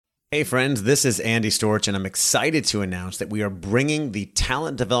Hey friends, this is Andy Storch, and I'm excited to announce that we are bringing the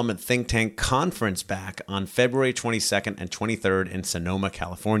Talent Development Think Tank Conference back on February 22nd and 23rd in Sonoma,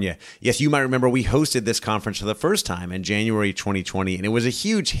 California. Yes, you might remember we hosted this conference for the first time in January 2020, and it was a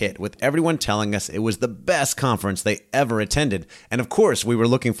huge hit with everyone telling us it was the best conference they ever attended. And of course, we were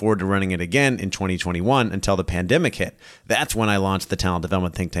looking forward to running it again in 2021 until the pandemic hit. That's when I launched the Talent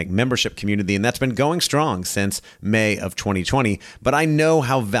Development Think Tank membership community, and that's been going strong since May of 2020. But I know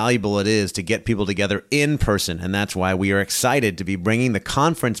how valuable it is to get people together in person, and that's why we are excited to be bringing the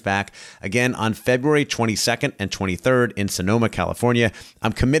conference back again on February 22nd and 23rd in Sonoma, California.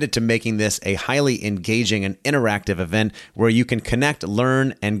 I'm committed to making this a highly engaging and interactive event where you can connect,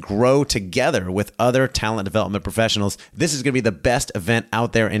 learn, and grow together with other talent development professionals. This is going to be the best event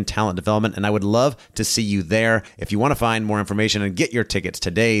out there in talent development, and I would love to see you there. If you want to find more information and get your tickets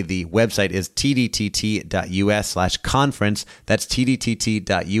today, the website is tdtt.us/conference. That's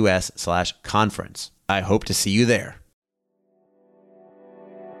tdtt.us/conference. I hope to see you there.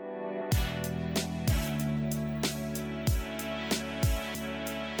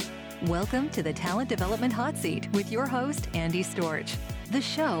 Welcome to the Talent Development Hot Seat with your host, Andy Storch. The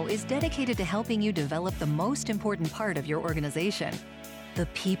show is dedicated to helping you develop the most important part of your organization, the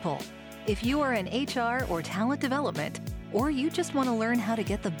people. If you are in HR or talent development, or you just want to learn how to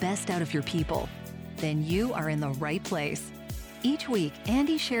get the best out of your people, then you are in the right place. Each week,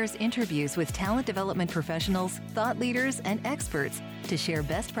 Andy shares interviews with talent development professionals, thought leaders, and experts to share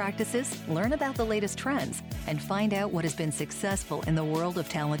best practices, learn about the latest trends, and find out what has been successful in the world of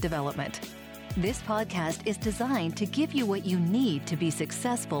talent development. This podcast is designed to give you what you need to be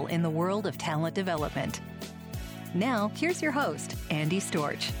successful in the world of talent development. Now, here's your host, Andy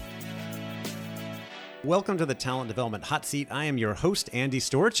Storch. Welcome to the Talent Development Hot Seat. I am your host, Andy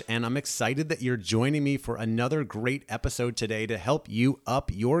Storch, and I'm excited that you're joining me for another great episode today to help you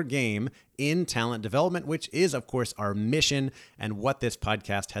up your game in talent development, which is, of course, our mission and what this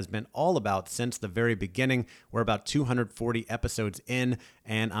podcast has been all about since the very beginning. We're about 240 episodes in,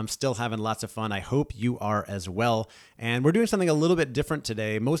 and I'm still having lots of fun. I hope you are as well. And we're doing something a little bit different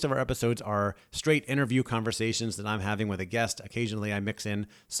today. Most of our episodes are straight interview conversations that I'm having with a guest. Occasionally, I mix in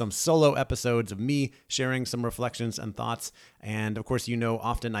some solo episodes of me sharing some reflections and thoughts. And of course,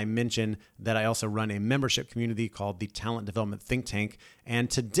 often I mention that I also run a membership community called the Talent Development Think Tank. And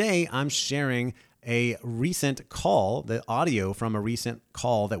today I'm sharing a recent call, the audio from a recent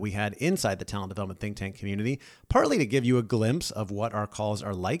call that we had inside the Talent Development Think Tank community, partly to give you a glimpse of what our calls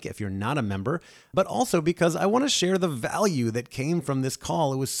are like if you're not a member, but also because I want to share the value that came from this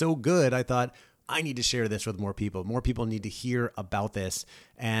call. It was so good, I thought, I need to share this with more people. More people need to hear about this.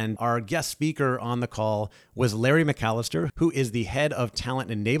 And our guest speaker on the call was Larry McAllister, who is the head of talent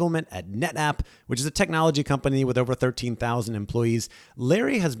enablement at NetApp, which is a technology company with over 13,000 employees.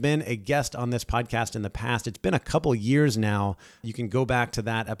 Larry has been a guest on this podcast in the past. It's been a couple years now. You can go back to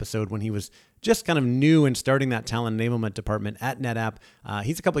that episode when he was just kind of new and starting that talent enablement department at NetApp.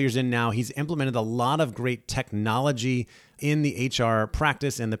 He's a couple years in now. He's implemented a lot of great technology in the HR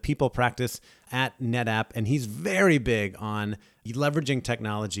practice and the people practice at NetApp. And he's very big on leveraging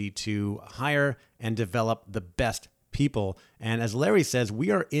technology to hire and develop the best people. And as Larry says,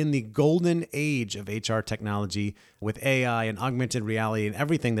 we are in the golden age of HR technology with AI and augmented reality and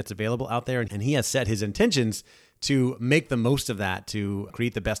everything that's available out there. And he has set his intentions to make the most of that, to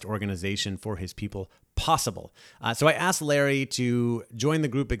create the best organization for his people possible. So I asked Larry to join the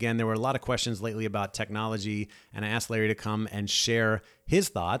group again. There were a lot of questions lately about technology, and I asked Larry to come and share his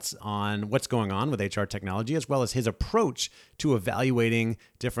thoughts on what's going on with HR technology, as well as his approach to evaluating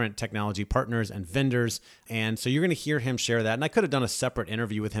different technology partners and vendors. And so you're going to hear him share that. And I could have done a separate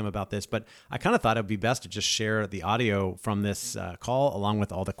interview with him about this, but I kind of thought it would be best to just share the audio from this call, along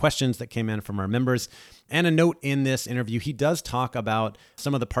with all the questions that came in from our members. And a note in this interview, he does talk about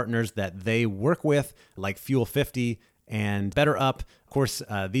some of the partners that they work with, like Fuel 50 and BetterUp. Of course,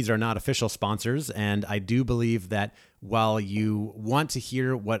 these are not official sponsors, and I do believe that while you want to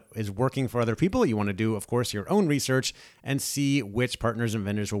hear what is working for other people, you want to do, of course, your own research and see which partners and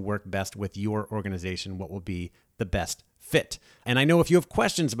vendors will work best with your organization, what will be the best fit. And I know if you have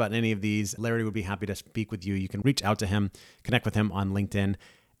questions about any of these, Larry would be happy to speak with you. You can reach out to him, connect with him on LinkedIn.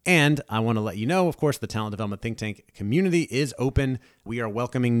 And I want to let you know, of course, the Talent Development Think Tank community is open. We are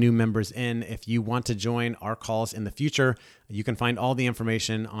welcoming new members in. If you want to join our calls in the future, you can find all the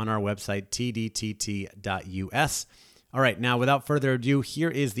information on our website, tdtt.us. All right, now without further ado,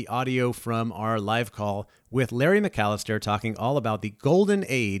 here is the audio from our live call with Larry McAllister talking all about the golden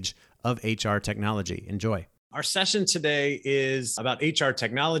age of HR technology. Enjoy. Our session today is about HR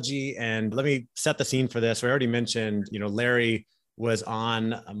technology, and let me set the scene for this. We already mentioned, Larry was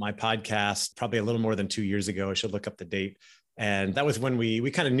on my podcast probably a little more than 2 years ago. I should look up the date. And that was when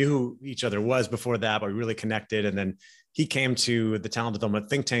we kind of knew who each other was before that, but we really connected. And then he came to the Talent Development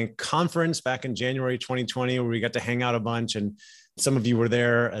Think Tank conference back in January 2020, where we got to hang out a bunch. And some of you were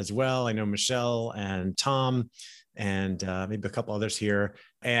there as well. I know Michelle and Tom and maybe a couple others here.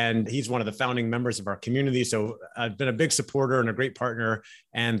 And he's one of the founding members of our community. So I've been a big supporter and a great partner.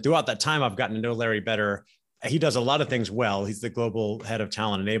 And throughout that time, I've gotten to know Larry better. He does a lot of things well. He's the global head of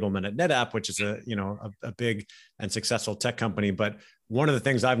talent enablement at NetApp, which is a big and successful tech company. But one of the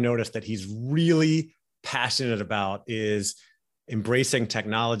things I've noticed that he's really passionate about is embracing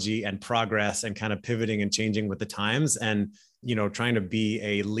technology and progress and kind of pivoting and changing with the times and, trying to be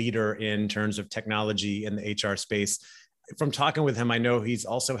a leader in terms of technology in the HR space. From talking with him, I know he's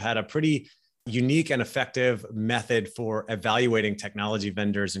also had a pretty unique and effective method for evaluating technology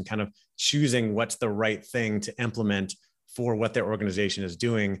vendors and kind of choosing what's the right thing to implement for what their organization is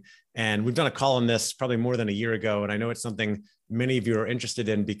doing. And we've done a call on this probably more than a year ago. And I know it's something many of you are interested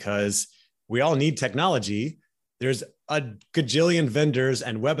in because we all need technology. There's a gajillion vendors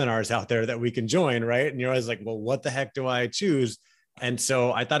and webinars out there that we can join, right? And you're always like, well, what the heck do I choose? And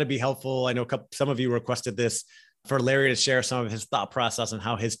so I thought it'd be helpful. I know some of you requested this for Larry to share some of his thought process and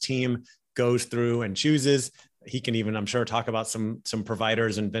how his team goes through and chooses. He can even, I'm sure, talk about some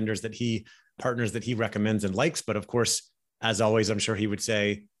providers and vendors partners that he recommends and likes. But of course, as always, I'm sure he would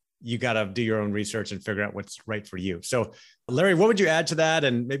say, you got to do your own research and figure out what's right for you. So Larry, what would you add to that?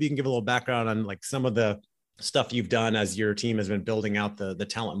 And maybe you can give a little background on like some of the stuff you've done as your team has been building out the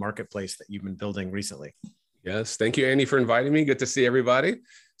talent marketplace that you've been building recently. Yes. Thank you, Andy, for inviting me. Good to see everybody.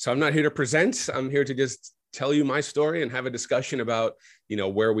 So I'm not here to present. I'm here to just tell you my story and have a discussion about,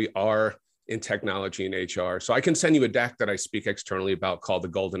 where we are in technology and HR. So I can send you a deck that I speak externally about called the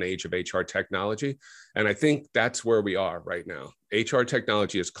Golden Age of HR Technology. And I think that's where we are right now. HR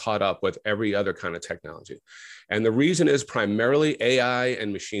technology is caught up with every other kind of technology. And the reason is primarily AI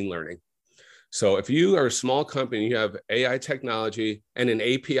and machine learning. So if you are a small company, you have AI technology and an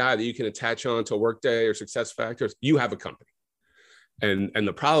API that you can attach on to Workday or SuccessFactors, you have a company. And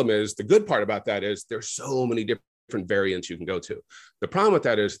the problem is, the good part about that is there's so many different variants you can go to. The problem with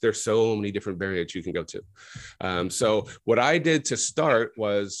that is there's so many different variants you can go to. So what I did to start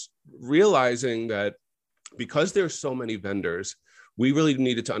was realizing that because there's so many vendors, we really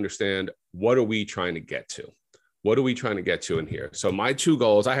needed to understand, what are we trying to get to? What are we trying to get to in here? So my two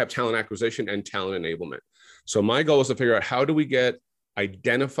goals, I have talent acquisition and talent enablement. So my goal is to figure out, how do we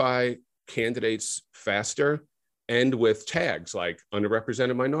identify candidates faster and with tags like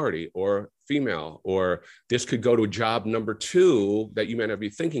underrepresented minority or female, or this could go to job number 2 that you may not be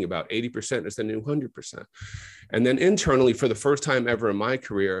thinking about. 80% is the new 100%. And then internally, for the first time ever in my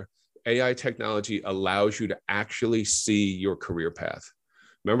career, AI technology allows you to actually see your career path.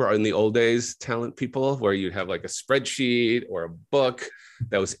 Remember in the old days, talent people, where you'd have like a spreadsheet or a book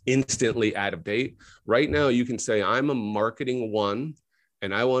that was instantly out of date? Right now, you can say, I'm a marketing 1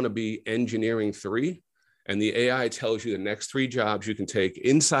 and I want to be engineering 3. And the AI tells you the next 3 jobs you can take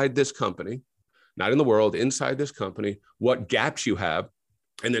inside this company, not in the world, inside this company, what gaps you have,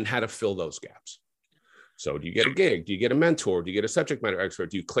 and then how to fill those gaps. So do you get a gig? Do you get a mentor? Do you get a subject matter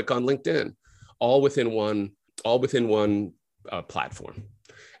expert? Do you click on LinkedIn? All within one platform.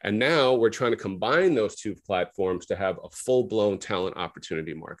 And now we're trying to combine those 2 platforms to have a full-blown talent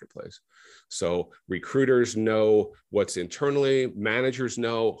opportunity marketplace. So recruiters know what's internally, managers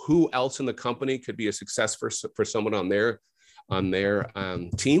know who else in the company could be a success for someone on their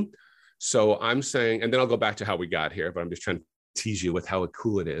team. So I'm saying, and then I'll go back to how we got here, but I'm just trying to tease you with how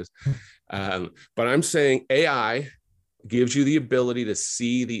cool it is. But I'm saying AI gives you the ability to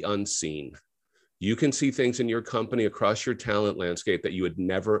see the unseen. You can see things in your company across your talent landscape that you would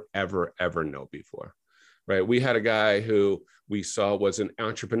never, ever, ever know before, right? We had a guy who we saw was an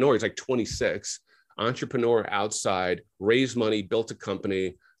entrepreneur. He's like 26, entrepreneur outside, raised money, built a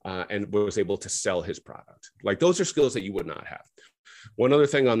company, and was able to sell his product. Like, those are skills that you would not have. One other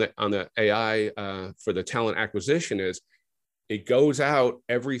thing on the AI for the talent acquisition is it goes out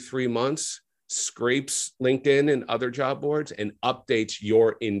every 3 months, scrapes LinkedIn and other job boards, and updates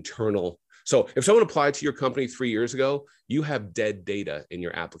your internal. So if someone applied to your company 3 years ago, you have dead data in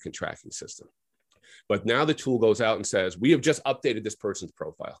your applicant tracking system. But now the tool goes out and says, we have just updated this person's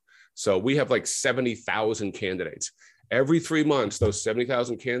profile. So we have like 70,000 candidates. Every 3 months, those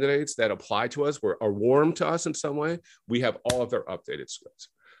 70,000 candidates that apply to us are warm to us in some way, we have all of their updated skills.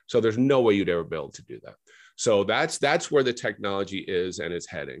 So there's no way you'd ever be able to do that. So that's where the technology is and is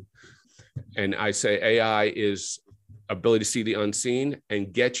heading. And I say AI is ability to see the unseen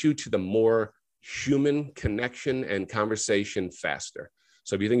and get you to the more human connection and conversation faster.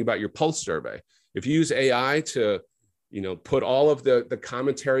 So if you think about your pulse survey, if you use AI to, put all of the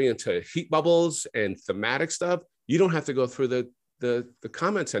commentary into heat bubbles and thematic stuff, you don't have to go through the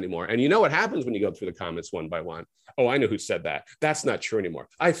comments anymore. And you know what happens when you go through the comments one by one? Oh, I know who said that. That's not true anymore.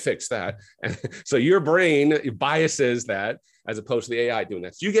 I fixed that. And so your brain biases that as opposed to the AI doing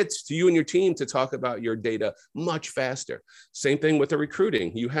that. So you and your team to talk about your data much faster. Same thing with the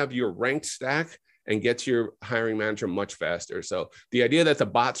recruiting. You have your ranked stack and get to your hiring manager much faster. So the idea that the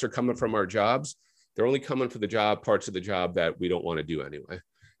bots are coming from our jobs, they're only coming for the parts of the job that we don't want to do anyway.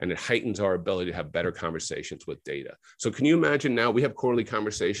 And it heightens our ability to have better conversations with data. So can you imagine now we have quarterly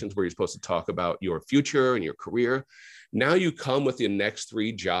conversations where you're supposed to talk about your future and your career. Now you come with the next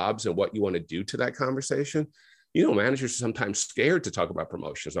 3 jobs and what you want to do to that conversation. Managers are sometimes scared to talk about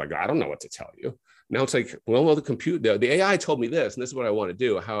promotions. Like, I don't know what to tell you. Now it's like, well, the AI told me this, and this is what I want to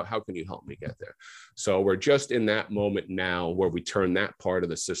do. How can you help me get there? So we're just in that moment now where we turn that part of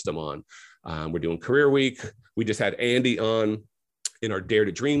the system on. We're doing Career Week. We just had Andy on in our Dare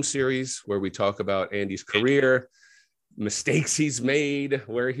to Dream series, where we talk about Andy's career, mistakes he's made,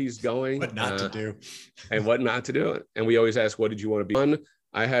 where he's going. What not to do. And what not to do. And we always ask, what did you want to be?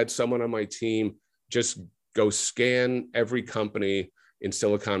 I had someone on my team just go scan every company in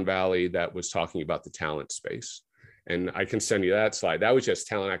Silicon Valley that was talking about the talent space. And I can send you that slide. That was just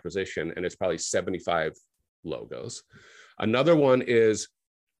talent acquisition, and it's probably 75 logos. Another one is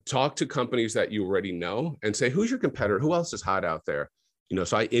talk to companies that you already know and say, who's your competitor? Who else is hot out there?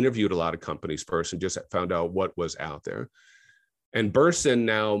 So I interviewed a lot of companies first and just found out what was out there. And Burson,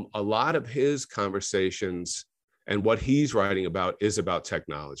 now a lot of his conversations and what he's writing about is about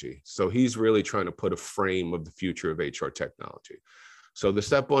technology. So he's really trying to put a frame of the future of HR technology. So the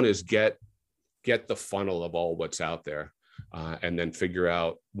step one is get the funnel of all what's out there, and then figure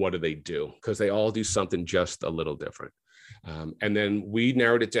out what do they do, because they all do something just a little different. And then we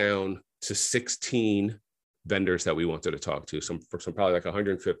narrowed it down to 16 vendors that we wanted to talk to, some probably like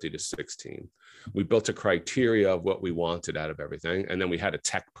 150 to 16. We built a criteria of what we wanted out of everything, and then we had a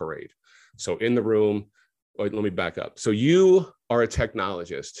tech parade. So in the room, let me back up. So you are a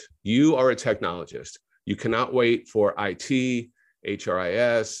technologist. You cannot wait for IT,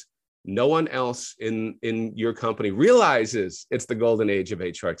 HRIS. No one else in your company realizes it's the golden age of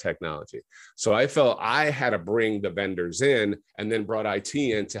HR technology. So I felt I had to bring the vendors in and then brought IT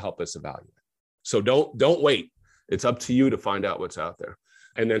in to help us evaluate. So don't wait. It's up to you to find out what's out there.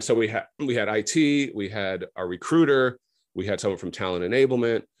 And then so we had IT, we had our recruiter, we had someone from talent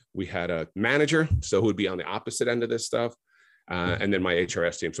enablement, we had a manager, so who would be on the opposite end of this stuff. And then my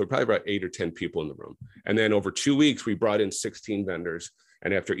HRS team. So probably about 8 or 10 people in the room. And then over 2 weeks, we brought in 16 vendors.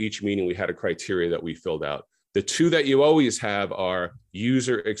 And after each meeting, we had a criteria that we filled out. The 2 that you always have are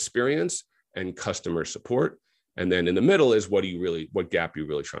user experience and customer support. And then in the middle is what gap you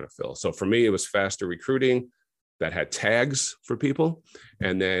really trying to fill. So for me, it was faster recruiting that had tags for people.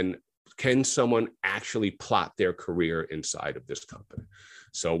 And then can someone actually plot their career inside of this company?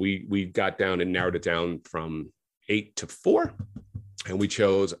 So we got down and narrowed it down from 8 to 4. And we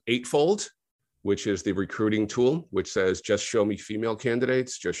chose Eightfold, which is the recruiting tool, which says, just show me female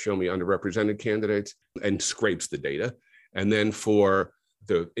candidates, just show me underrepresented candidates, and scrapes the data. And then for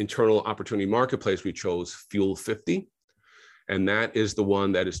the internal opportunity marketplace, we chose Fuel 50. And that is the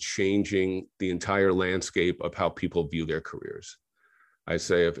one that is changing the entire landscape of how people view their careers. I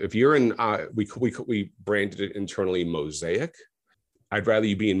say, if you're in, we branded it internally Mosaic. I'd rather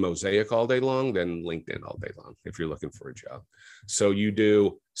you be in Mosaic all day long than LinkedIn all day long if you're looking for a job. So you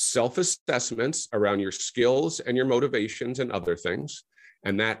do self-assessments around your skills and your motivations and other things,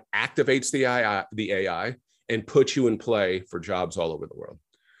 and that activates the AI and puts you in play for jobs all over the world.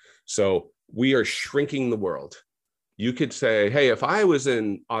 So we are shrinking the world. You could say, hey, if I was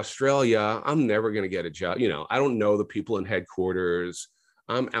in Australia, I'm never going to get a job. I don't know the people in headquarters.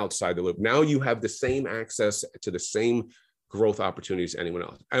 I'm outside the loop. Now you have the same access to the same growth opportunities anyone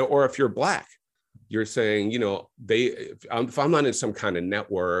else. Or if you're Black, you're saying, if I'm not in some kind of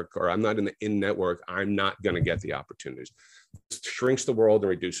network, or I'm not in network, I'm not going to get the opportunities. It shrinks the world and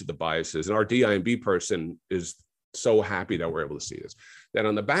reduces the biases. And our DI&B person is so happy that we're able to see this. Then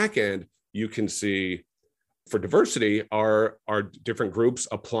on the back end, you can see for diversity, are different groups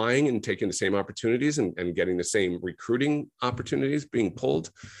applying and taking the same opportunities and getting the same recruiting opportunities being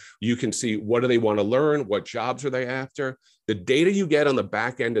pulled. You can see what do they want to learn, what jobs are they after. The data you get on the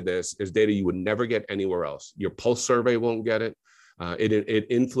back end of this is data you would never get anywhere else. Your pulse survey won't get it. It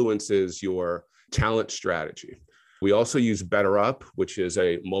influences your talent strategy. We also use BetterUp, which is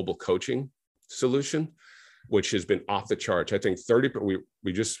a mobile coaching solution. which has been off the charts. I think 30,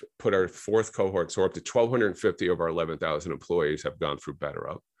 we just put our fourth cohort, so up to 1,250 of our 11,000 employees have gone through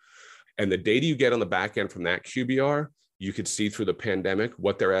BetterUp. And the data you get on the back end from that QBR, you could see through the pandemic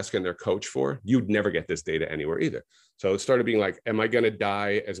what they're asking their coach for. You'd never get this data anywhere either. So it started being like, am I going to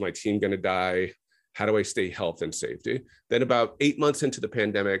die? Is my team going to die? How do I stay health and safety? Then about 8 months into the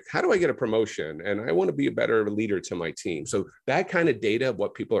pandemic, how do I get a promotion? And I want to be a better leader to my team. So that kind of data of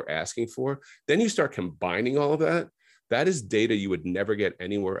what people are asking for, then you start combining all of that. That is data you would never get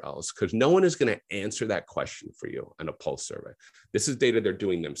anywhere else, because no one is going to answer that question for you on a pulse survey. This is data they're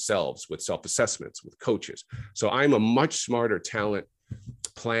doing themselves with self-assessments, with coaches. So I'm a much smarter talent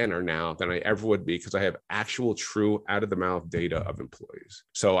planner now than I ever would be, because I have actual true out of the mouth data of employees.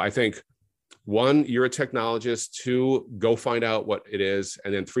 So I think, one, you're a technologist. Two, go find out what it is.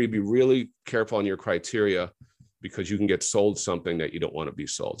 And then three, be really careful on your criteria, because you can get sold something that you don't want to be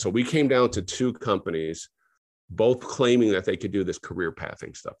sold. So we came down to two companies, both claiming that they could do this career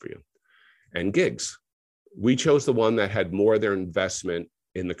pathing stuff for you, and gigs. We chose the one that had more of their investment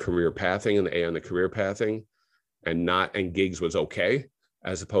in the career pathing and the A on the career pathing, and gigs was okay,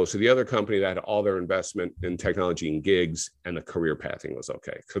 as opposed to the other company that had all their investment in technology and gigs, and the career pathing was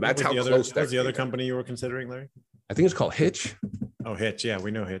okay. So that's how close. What was the other company you were considering, Larry? I think it's called Hitch. Oh, Hitch. Yeah,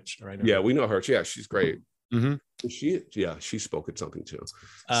 we know Hitch. Right. Yeah, we know her. Yeah, she's great. Mm-hmm. She spoke at something too.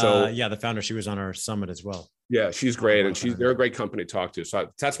 So yeah, the founder, she was on our summit as well. Yeah, she's great, and they're a great company to talk to. So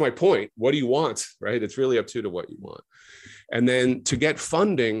that's my point. What do you want, right? It's really up to what you want. And then to get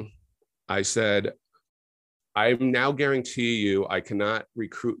funding, I said, I'm now guarantee you I cannot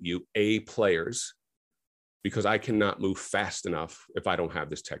recruit you A players, because I cannot move fast enough if I don't have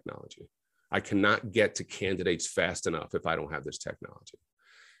this technology. I cannot get to candidates fast enough if I don't have this technology.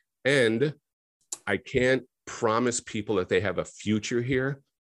 And I can't promise people that they have a future here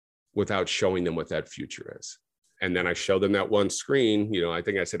without showing them what that future is. And then I show them that one screen, I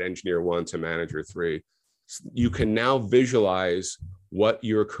think I said engineer 1 to manager 3. You can now visualize what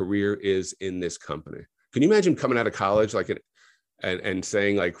your career is in this company. Can you imagine coming out of college and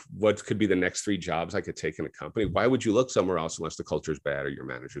saying like, what could be the next 3 jobs I could take in a company? Why would you look somewhere else unless the culture is bad or your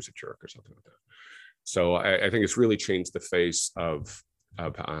manager's a jerk or something like that? So I think it's really changed the face of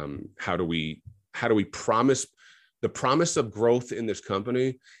how do we promise. The promise of growth in this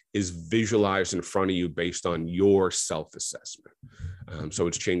company is visualized in front of you based on your self-assessment. So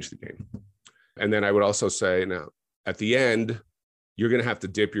it's changed the game. And then I would also say, now at the end, you're going to have to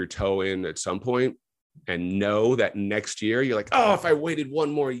dip your toe in at some point and know that next year you're like, oh, if I waited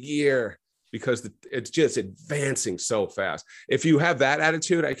one more year, because it's just advancing so fast. If you have that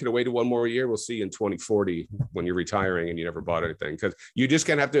attitude, I could have waited one more year. We'll see you in 2040 when you're retiring and you never bought anything, because you're just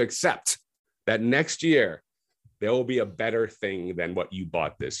going to have to accept that next year there will be a better thing than what you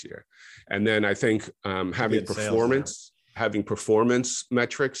bought this year. And then I think having performance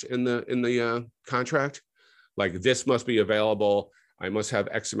metrics in the contract, like this must be available. I must have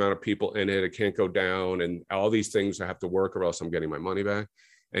X amount of people in it. It can't go down, and all these things I have to work, or else I'm getting my money back.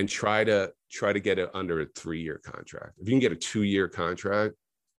 And try to get it under a 3-year contract. If you can get a 2-year contract,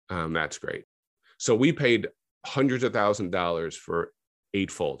 that's great. So we paid hundreds of $1,000s for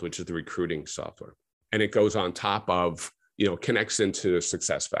Eightfold, which is the recruiting software. And it goes on top of, connects into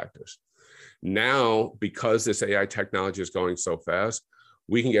SuccessFactors. Now, because this AI technology is going so fast,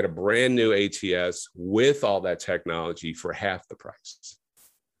 we can get a brand new ATS with all that technology for half the price.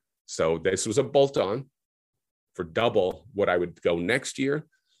 So this was a bolt-on for double what I would go next year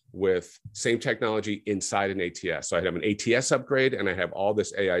with same technology inside an ATS. So I'd have an ATS upgrade, and I have all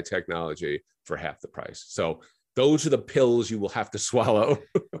this AI technology for half the price. So those are the pills you will have to swallow,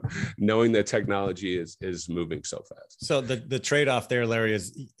 knowing that technology is moving so fast. So the trade-off there, Larry,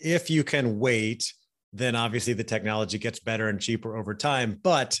 is if you can wait, then obviously the technology gets better and cheaper over time,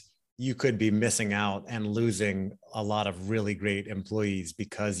 but you could be missing out and losing a lot of really great employees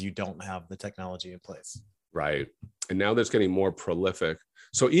because you don't have the technology in place. Right. And now that's getting more prolific.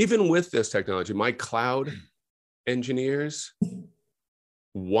 So even with this technology, my cloud engineers,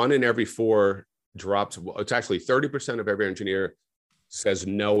 1 in every 4 drops. It's actually 30% of every engineer says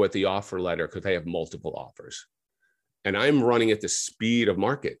no at the offer letter because they have multiple offers. And I'm running at the speed of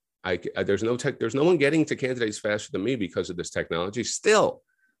market. There's no one getting to candidates faster than me because of this technology. Still,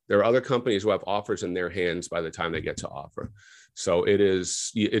 there are other companies who have offers in their hands by the time they get to offer. So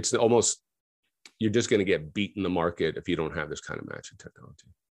it's almost, you're just going to get beat in the market if you don't have this kind of matching technology.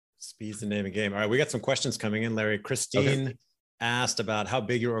 Speed's the name of the game. All right, we got some questions coming in, Larry. Christine asked about how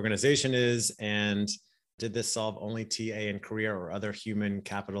big your organization is, and did this solve only TA and career or other human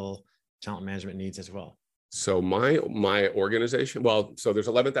capital talent management needs as well? So my organization, so there's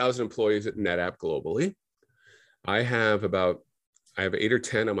 11,000 employees at NetApp globally. I have 8 or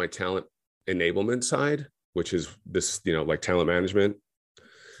 10 on my talent enablement side, which is this, like talent management.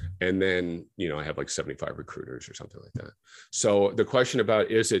 And then, I have like 75 recruiters or something like that. So the question about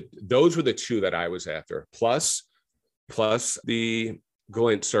those were the two that I was after, plus the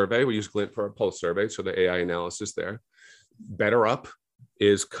Glint survey. We use Glint for our pulse survey. So the AI analysis there. BetterUp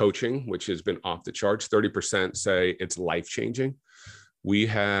is coaching, which has been off the charts. 30% say it's life-changing.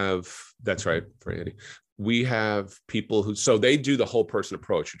 That's right, for Andy. We have people so they do the whole person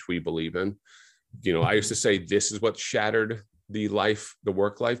approach, which we believe in. I used to say this is what shattered the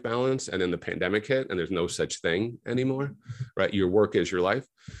work-life balance, and then the pandemic hit, and there's no such thing anymore, right? Your work is your life.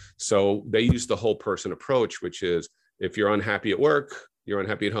 So they use the whole person approach, which is if you're unhappy at work, you're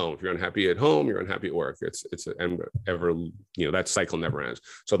unhappy at home. If you're unhappy at home, you're unhappy at work. It's that cycle never ends.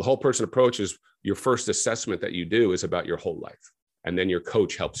 So the whole person approach is your first assessment that you do is about your whole life, and then your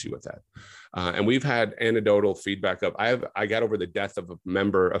coach helps you with that. And we've had anecdotal feedback of I got over the death of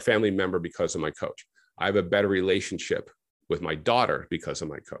a family member because of my coach. I have a better relationship with my daughter because of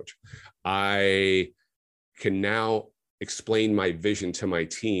my coach. I can now explain my vision to my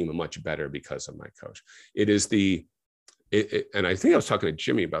team much better because of my coach. And I think I was talking to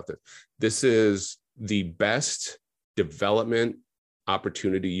Jimmy about this. This is the best development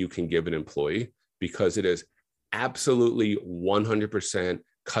opportunity you can give an employee because it is absolutely 100%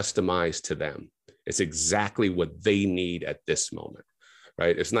 customized to them. It's exactly what they need at this moment,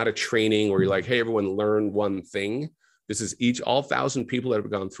 right? It's not a training where you're like, hey, everyone learn one thing. This is all 1,000 people that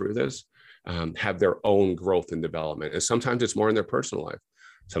have gone through this have their own growth and development. And sometimes it's more in their personal life.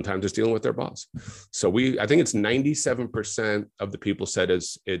 Sometimes it's dealing with their boss. So I think it's 97% of the people said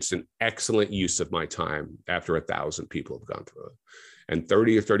it's an excellent use of my time after 1,000 people have gone through it. And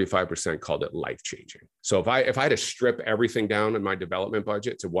 30 or 35% called it life-changing. So if I had to strip everything down in my development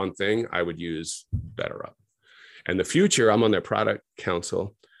budget to one thing, I would use BetterUp. And the future, I'm on their product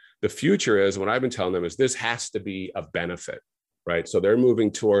council. The future is, what I've been telling them is this has to be a benefit, right? So they're moving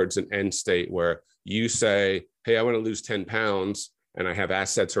towards an end state where you say, hey, I want to lose 10 pounds and I have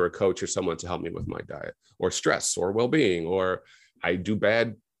assets or a coach or someone to help me with my diet or stress or well-being, or I do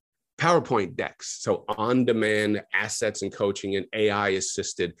bad PowerPoint decks. So on-demand assets and coaching and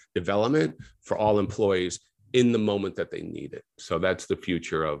AI-assisted development for all employees in the moment that they need it. So that's the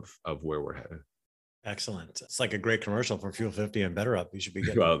future of where we're headed. Excellent. It's like a great commercial for Fuel 50 and BetterUp. You should be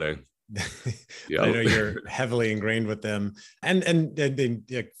getting. Well, there. Yeah. I know you're heavily ingrained with them. And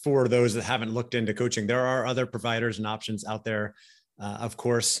for those that haven't looked into coaching, there are other providers and options out there, of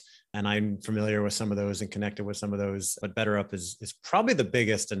course. And I'm familiar with some of those and connected with some of those, but BetterUp is probably the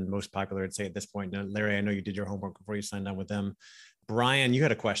biggest and most popular, I'd say, at this point. Now, Larry, I know you did your homework before you signed on with them. Brian, you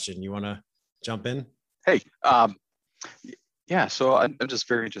had a question. You want to jump in? Hey, yeah, so I'm just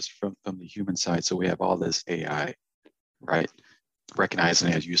very interested from the human side. So we have all this AI, right? Recognizing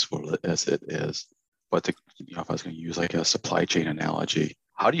it as useful as it is. But if I was going to use like a supply chain analogy,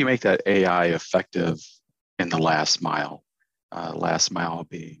 how do you make that AI effective in the last mile? Last mile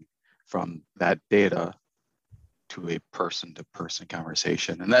being from that data to a person-to-person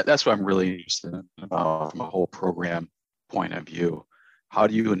conversation. And that's what I'm really interested in about from a whole program point of view. How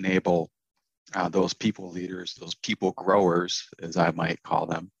do you enable those people leaders, those people growers, as I might call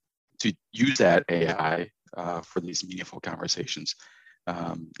them, to use that AI for these meaningful conversations?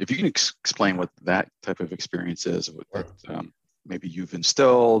 If you can explain what that type of experience is that maybe you've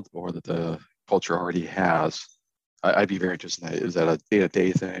instilled or that the culture already has, I'd be very interested in that. Is that a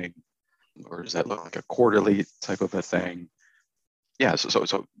day-to-day thing, or does that look like a quarterly type of a thing? Yeah. So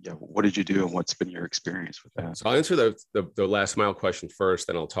yeah. What did you do, and what's been your experience with that? So I'll answer the last mile question first,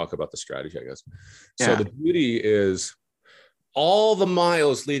 then I'll talk about the strategy, I guess. Yeah. So the beauty is, all the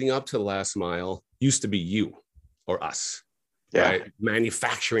miles leading up to the last mile used to be you or us. Yeah. Right?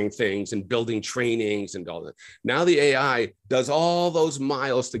 Manufacturing things and building trainings and all that. Now the AI does all those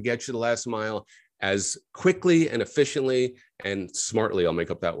miles to get you the last mile as quickly and efficiently and smartly, I'll make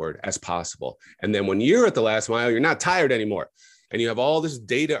up that word, as possible. And then when you're at the last mile, you're not tired anymore. And you have all this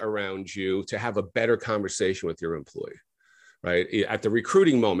data around you to have a better conversation with your employee, right? At the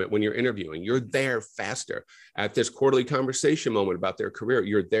recruiting moment, when you're interviewing, you're there faster. At this quarterly conversation moment about their career,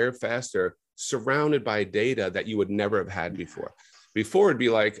 you're there faster, surrounded by data that you would never have had before. Before it'd be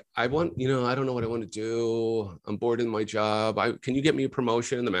like, I don't know what I want to do. I'm bored in my job. Can you get me a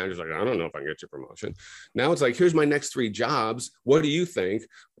promotion? And the manager's like, I don't know if I can get you a promotion. Now it's like, here's my next 3 jobs. What do you think?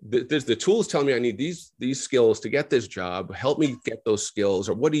 The tools tell me I need these skills to get this job. Help me get those skills.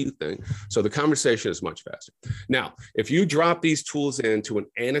 Or what do you think? So the conversation is much faster. Now, if you drop these tools into an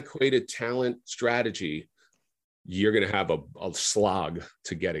antiquated talent strategy, you're going to have a slog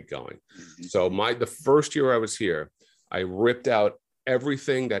to get it going. So the first year I was here, I ripped out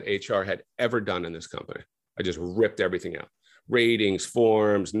everything that HR had ever done in this company. I just ripped everything out. Ratings,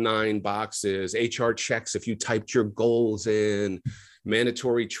 forms, 9 boxes, HR checks if you typed your goals in,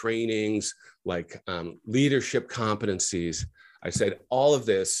 mandatory trainings, like leadership competencies. I said, all of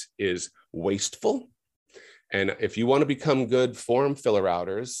this is wasteful. And if you want to become good form filler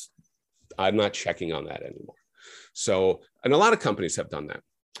outers, I'm not checking on that anymore. So, and a lot of companies have done that.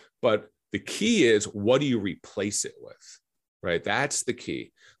 But the key is, what do you replace it with, right? That's the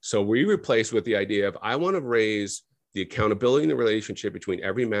key. So we replace with the idea of, I want to raise the accountability and the relationship between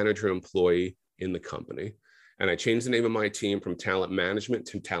every manager and employee in the company. And I changed the name of my team from talent management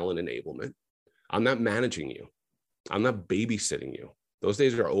to talent enablement. I'm not managing you. I'm not babysitting you. Those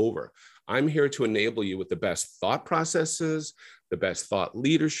days are over. I'm here to enable you with the best thought processes, the best thought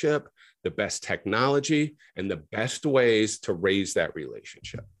leadership, the best technology, and the best ways to raise that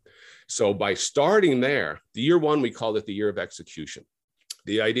relationship. So by starting there, the year 1, we called it the year of execution.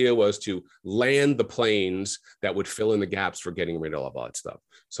 The idea was to land the planes that would fill in the gaps for getting rid of all that stuff.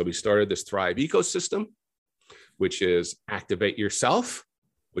 So we started this Thrive ecosystem, which is activate yourself,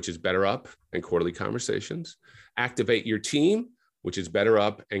 which is Better Up and quarterly conversations. Activate your team, which is Better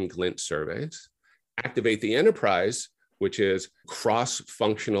Up and Glint surveys. Activate the enterprise, which is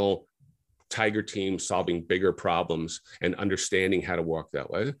cross-functional tiger team solving bigger problems and understanding how to work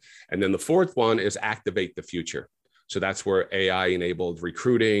that way. And then the 4th one is activate the future. So that's where AI enabled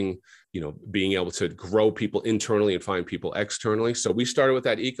recruiting, being able to grow people internally and find people externally. So we started with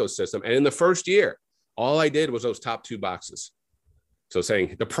that ecosystem. And in the first year, all I did was those top 2 boxes. So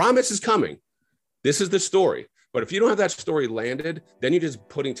saying the promise is coming. This is the story. But if you don't have that story landed, then you're just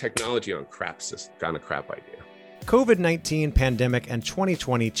putting technology on a crap idea. COVID-19 pandemic and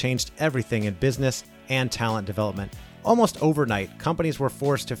 2020 changed everything in business and talent development. Almost overnight, companies were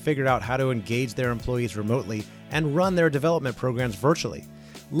forced to figure out how to engage their employees remotely and run their development programs virtually.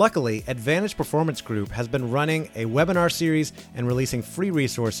 Luckily, Advantage Performance Group has been running a webinar series and releasing free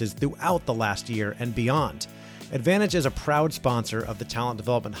resources throughout the last year and beyond. Advantage is a proud sponsor of the Talent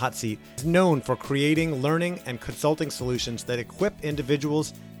Development Hot Seat. It's known for creating, learning, and consulting solutions that equip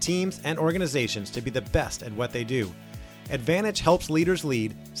individuals, teams, and organizations to be the best at what they do. Advantage helps leaders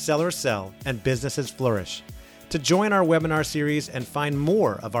lead, sellers sell, and businesses flourish. To join our webinar series and find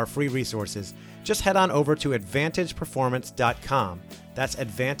more of our free resources, just head on over to advantageperformance.com. That's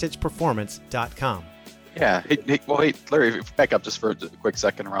advantageperformance.com. Yeah. Hey, Larry, back up just for a quick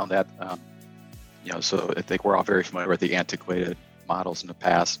second around that. So I think we're all very familiar with the antiquated models in the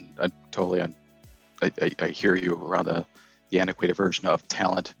past. And I hear you around the antiquated version of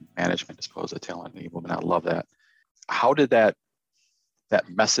talent management as opposed to talent enablement. I love that. How did that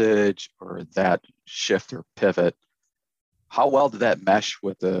message or that shift or pivot, how well did that mesh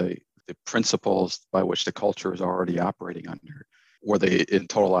with the principles by which the culture is already operating under? Were they in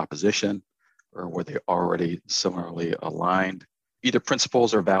total opposition, or were they already similarly aligned? Either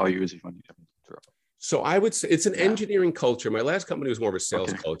principles or values. So I would say it's an engineering culture. My last company was more of a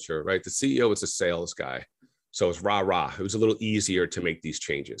sales culture, right? The CEO was a sales guy. So it's rah. It was a little easier to make these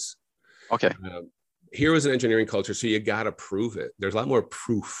changes. Okay. Here was an engineering culture, so you got to prove it. There's a lot more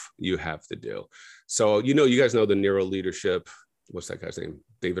proof you have to do. So, you guys know the neuro leadership. What's that guy's name?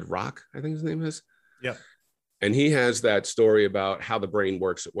 David Rock, I think his name is. Yeah. And he has that story about how the brain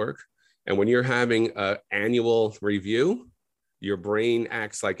works at work. And when you're having an annual review, your brain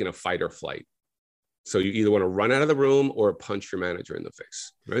acts like in a fight or flight. So you either want to run out of the room or punch your manager in the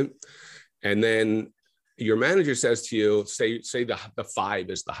face, right? And then your manager says to you, say the 5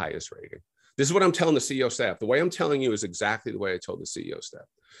 is the highest rating. This is what I'm telling the CEO staff. The way I'm telling you is exactly the way I told the CEO staff.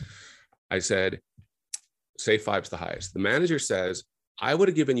 I said, say 5's the highest. The manager says, I would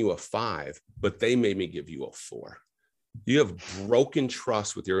have given you a 5, but they made me give you a 4. You have broken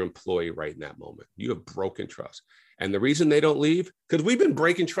trust with your employee right in that moment. You have broken trust. And the reason they don't leave, because we've been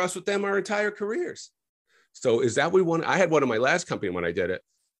breaking trust with them our entire careers. So is that what we want? I had one of my last company when I did it.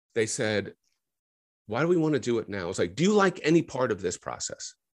 They said, why do we want to do it now? It's like, do you like any part of this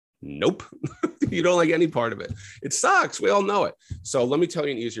process? Nope. You don't like any part of it. It sucks. We all know it. So let me tell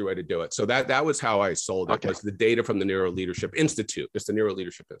you an easier way to do it. So that was how I sold it. Okay. Was the data from the Neuro Leadership Institute. It's the Neuro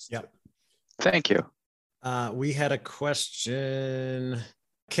Leadership Institute. Yep. Thank you. We had a question.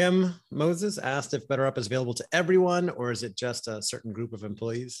 Kim Moses asked if Better Up is available to everyone, or is it just a certain group of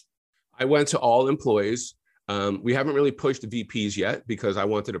employees? I went to all employees. We haven't really pushed the VPs yet because I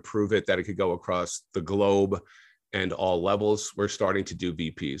wanted to prove it that it could go across the globe and all levels. We're starting to do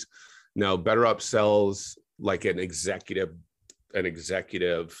VPs. Now, Better Up sells like an executive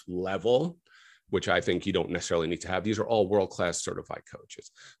level, which I think you don't necessarily need to have. These are all world-class certified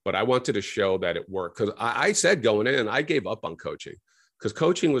coaches. But I wanted to show that it worked, because I said going in, I gave up on coaching, because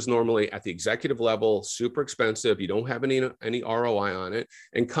coaching was normally at the executive level, super expensive. You don't have any ROI on it.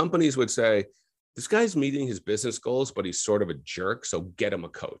 And companies would say, this guy's meeting his business goals, but he's sort of a jerk, so get him a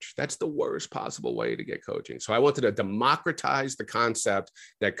coach. That's the worst possible way to get coaching. So I wanted to democratize the concept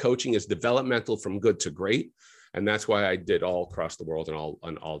that coaching is developmental from good to great. And that's why I did all across the world and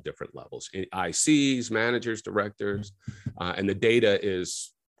on all different levels, ICs, managers, directors, and the data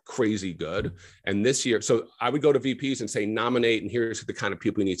is crazy good. And this year, so I would go to VPs and say, nominate, and here's the kind of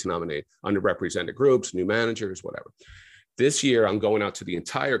people you need to nominate: underrepresented groups, new managers, whatever. This year, I'm going out to the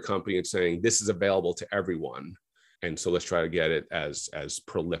entire company and saying, this is available to everyone. And so let's try to get it as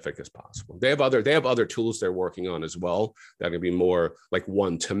prolific as possible. They have other tools they're working on as well that are going to be more like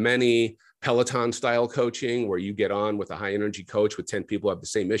one-to-many Peloton style coaching, where you get on with a high energy coach with 10 people who have the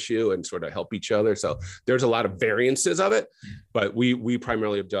same issue and sort of help each other. So there's a lot of variances of it, but we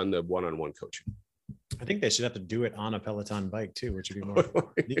primarily have done the one-on-one coaching. I think they should have to do it on a Peloton bike too, which would be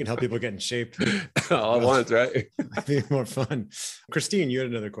more, you can help people get in shape. All at once, right? It'd be more fun. Christine, you had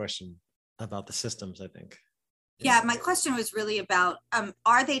another question about the systems, I think. Yeah, my question was really about,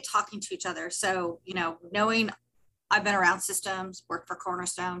 are they talking to each other? So, knowing I've been around systems, worked for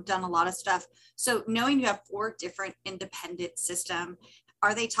Cornerstone, done a lot of stuff. So knowing you have 4 different independent systems,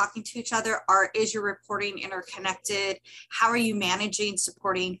 are they talking to each other? Is your reporting interconnected? How are you managing,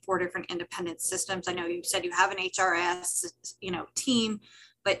 supporting 4 different independent systems? I know you said you have an HRS, team,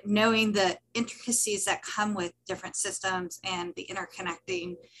 but knowing the intricacies that come with different systems and the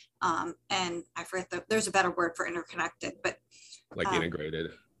interconnecting, and I forget there's a better word for interconnected, but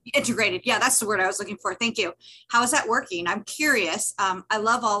integrated. Integrated. Yeah, that's the word I was looking for. Thank you. How is that working? I'm curious. I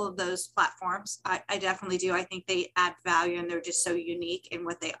love all of those platforms. I definitely do. I think they add value and they're just so unique in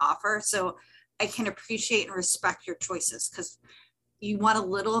what they offer. So I can appreciate and respect your choices, because you want a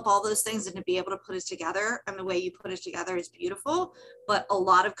little of all those things and to be able to put it together. And the way you put it together is beautiful. But a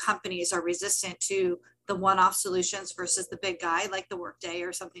lot of companies are resistant to the one-off solutions versus the big guy, like the Workday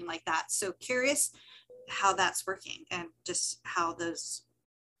or something like that. So curious how that's working and just how those.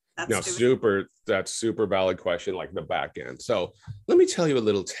 That's super valid question, like the back end. So let me tell you a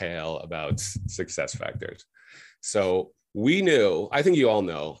little tale about SuccessFactors. So I think you all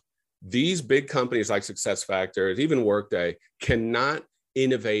know, these big companies like SuccessFactors, even Workday, cannot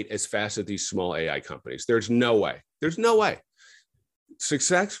innovate as fast as these small AI companies. There's no way.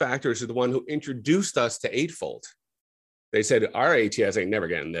 SuccessFactors is the one who introduced us to Eightfold. They said, our ATS ain't never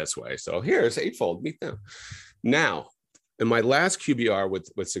getting this way. So here's Eightfold, meet them. Now, in my last QBR with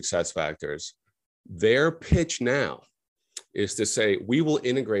SuccessFactors, their pitch now is to say, we will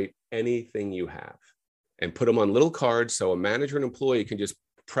integrate anything you have and put them on little cards so a manager and employee can just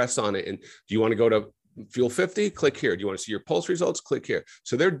press on it. And do you want to go to Fuel 50? Click here. Do you want to see your pulse results? Click here.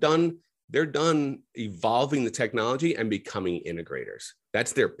 So they're done evolving the technology and becoming integrators.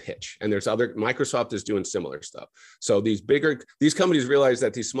 That's their pitch. And Microsoft is doing similar stuff. So these companies realize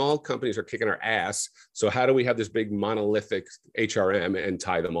that these small companies are kicking our ass. So how do we have this big monolithic HRM and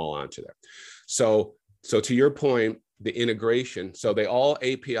tie them all onto there? So to your point, the integration, so they all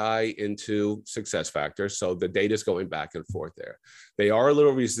API into SuccessFactors. So the data is going back and forth there. They are a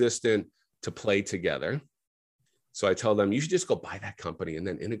little resistant to play together. So I tell them, you should just go buy that company and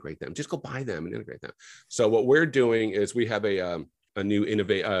then integrate them. Just go buy them and integrate them. So what we're doing is we have a new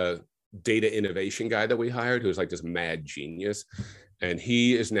data innovation guy that we hired, who's like this mad genius. And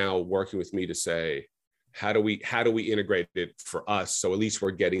he is now working with me to say, how do we integrate it for us? So at least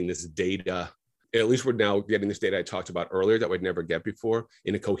we're getting this data. At least we're now getting this data I talked about earlier that we'd never get before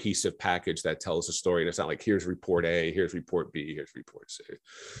in a cohesive package that tells a story. And it's not like, here's report A, here's report B, here's report C.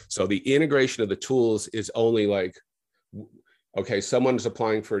 So the integration of the tools is only like, okay, someone's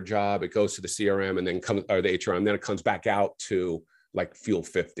applying for a job, it goes to the CRM and then or the HRM, then it comes back out to like Fuel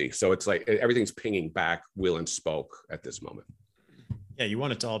 50. So it's like everything's pinging back wheel and spoke at this moment. Yeah, you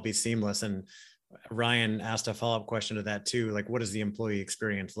want it to all be seamless. And Ryan asked a follow-up question to that too. Like, what does the employee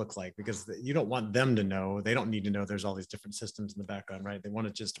experience look like? Because you don't want them to know, they don't need to know there's all these different systems in the background, right? They want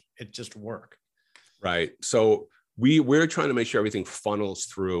it just work. Right. So we're trying to make sure everything funnels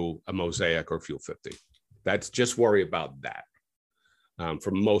through a Mosaic or Fuel 50. That's just worry about that.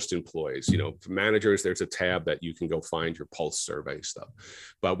 For most employees, for managers, there's a tab that you can go find your pulse survey stuff.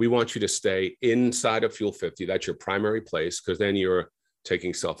 But we want you to stay inside of Fuel 50. That's your primary place, because then you're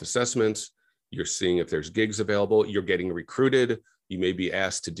taking self-assessments. You're seeing if there's gigs available. You're getting recruited. You may be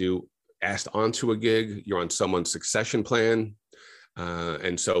asked onto a gig. You're on someone's succession plan.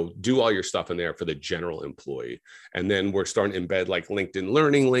 And so do all your stuff in there for the general employee. And then we're starting to embed like LinkedIn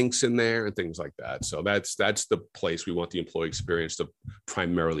Learning links in there and things like that. So that's the place we want the employee experience to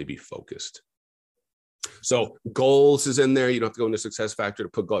primarily be focused. So goals is in there. You don't have to go into SuccessFactor to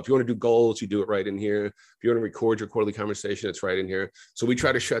put goals. If you want to do goals, you do it right in here. If you want to record your quarterly conversation, it's right in here. So we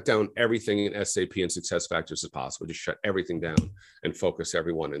try to shut down everything in SAP and SuccessFactors as possible. Just shut everything down and focus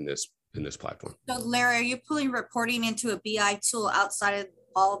everyone in this platform. So Larry, are you pulling reporting into a BI tool outside of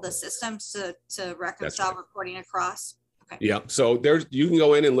all of the systems to reconcile reporting across? Okay. Yeah. So you can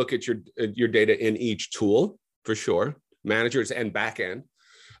go in and look at your data in each tool for sure, managers and backend.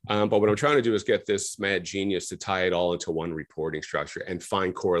 But what I'm trying to do is get this mad genius to tie it all into one reporting structure and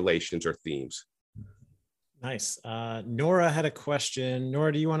find correlations or themes. Nice. Nora had a question.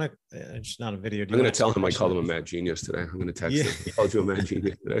 Nora, do you want to, it's not a video. I'm going to tell him I called him a mad genius today. I'm going to text him. I called you a mad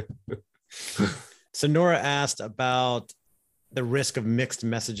genius today. So Nora asked about the risk of mixed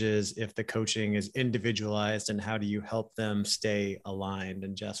messages if the coaching is individualized, and how do you help them stay aligned?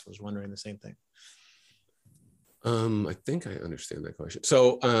 And Jess was wondering the same thing. I think I understand that question.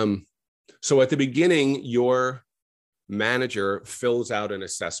 So at the beginning, your manager fills out an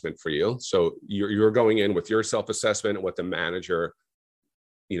assessment for you. So you're going in with your self-assessment and what the manager,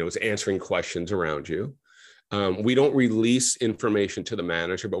 is answering questions around you. We don't release information to the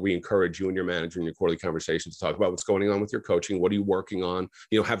manager, but we encourage you and your manager in your quarterly conversations to talk about what's going on with your coaching. What are you working on?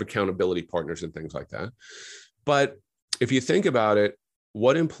 Have accountability partners and things like that. But if you think about it,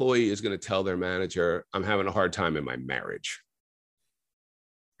 what employee is going to tell their manager, I'm having a hard time in my marriage,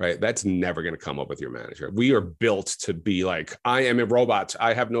 right? That's never going to come up with your manager. We are built to be like, I am a robot.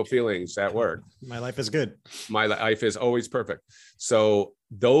 I have no feelings at work. My life is good. My life is always perfect. So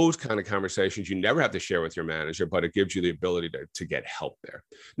those kind of conversations, you never have to share with your manager, but it gives you the ability to get help there.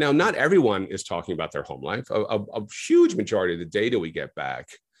 Now, not everyone is talking about their home life. A huge majority of the data we get back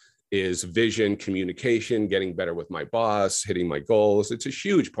is vision, communication, getting better with my boss, hitting my goals. It's a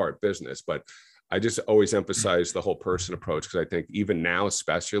huge part of business, but I just always emphasize the whole person approach, because I think even now,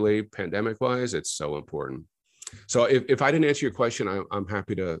 especially pandemic wise, it's so important. So if I didn't answer your question, I'm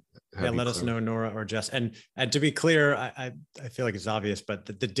happy to have let us know, Nora or Jess. And to be clear, I feel like it's obvious, but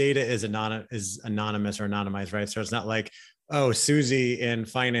the data is anonymous or anonymized, right? So it's not like, oh, Susie in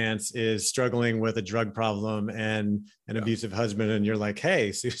finance is struggling with a drug problem and an abusive husband, and you're like,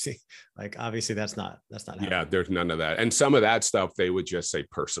 hey, Susie, like obviously that's not happening. Yeah, there's none of that. And some of that stuff they would just say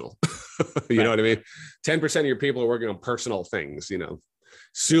personal. You know what I mean? 10% of your people are working on personal things,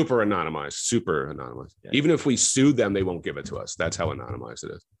 super anonymized. Yeah. Even if we sue them, they won't give it to us. That's how anonymized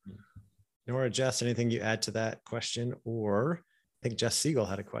it is. Nora, Jess, anything you add to that question? Or I think Jess Siegel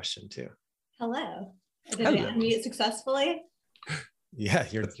had a question too. Hello. Did I unmute successfully? Yeah,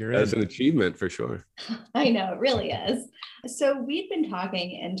 you're That's an achievement for sure. I know, it really is. So we've been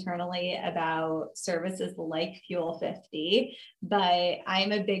talking internally about services like Fuel 50, but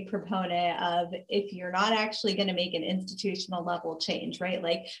I'm a big proponent of, if you're not actually going to make an institutional level change, right?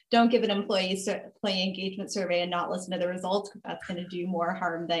 Like, don't give an employee engagement survey and not listen to the results, because that's going to do more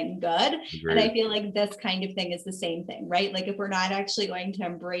harm than good. Agreed. And I feel like this kind of thing is the same thing, right? Like, if we're not actually going to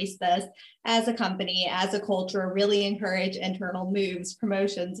embrace this as a company, as a culture, really encourage internal moves,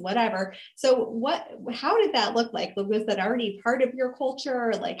 promotions, whatever. So how did that look like? Was that already part of your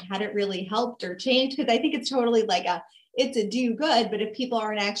culture? Like, had it really helped or changed? Because I think it's totally like it's a do good, but if people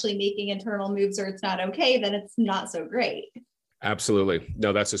aren't actually making internal moves or it's not okay, then it's not so great. Absolutely.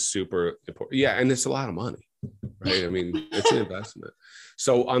 No, that's a super important. Yeah. And it's a lot of money, right? I mean, it's an investment.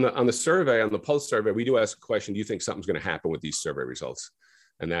 So on the survey, on the pulse survey, we do ask a question: do you think something's going to happen with these survey results?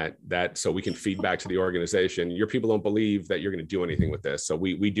 And that so we can feed back to the organization. Your people don't believe that you're going to do anything with this. So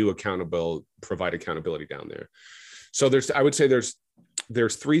we do provide accountability down there. So I would say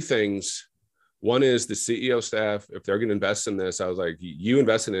there's three things. One is the CEO staff. If they're going to invest in this, I was like, you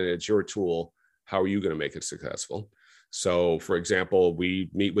invested in it, it's your tool. How are you going to make it successful? So for example,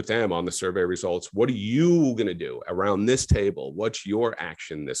 we meet with them on the survey results. What are you going to do around this table? What's your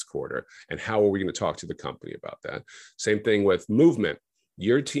action this quarter? And how are we going to talk to the company about that? Same thing with movement.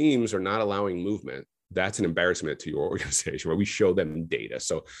 Your teams are not allowing movement. That's an embarrassment to your organization, where we show them data.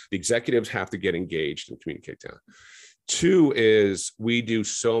 So the executives have to get engaged and communicate down. Two is we do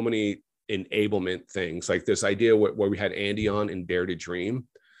so many enablement things, like this idea where we had Andy on in Dare to Dream.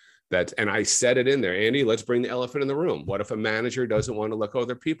 And I said it in there, Andy, let's bring the elephant in the room. What if a manager doesn't want to let go of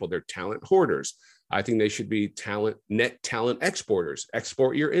their people? They're talent hoarders. I think they should be net talent exporters,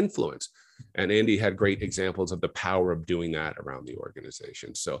 export your influence. And Andy had great examples of the power of doing that around the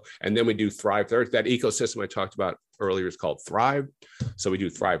organization. So, and then we do Thrive Thursday. That ecosystem I talked about earlier is called Thrive. So we do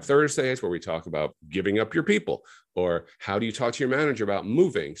Thrive Thursdays where we talk about giving up your people, or how do you talk to your manager about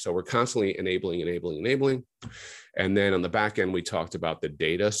moving? So we're constantly enabling. And then on the back end, we talked about the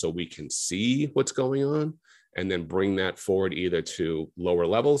data so we can see what's going on and then bring that forward either to lower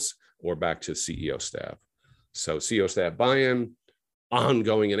levels or back to CEO staff. So CEO staff buy-in,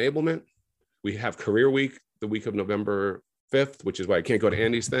 ongoing enablement. We have Career Week the week of November 5th, which is why I can't go to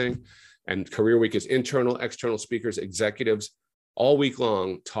Andy's thing. And Career Week is internal, external speakers, executives all week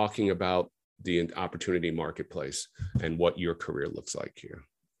long talking about the opportunity marketplace and what your career looks like here.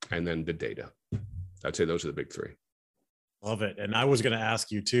 And then the data. I'd say those are the big three. Love it. And I was going to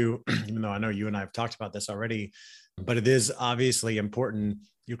ask you too, even though I know you and I have talked about this already, but it is obviously important,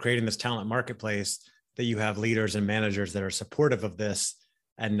 you're creating this talent marketplace, that you have leaders and managers that are supportive of this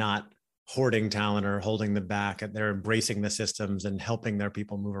and not hoarding talent or holding them back. And they're embracing the systems and helping their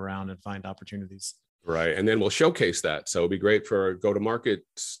people move around and find opportunities. Right. And then we'll showcase that. So it'd be great for go-to-market,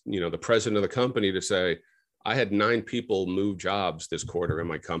 the president of the company to say, I had 9 people move jobs this quarter in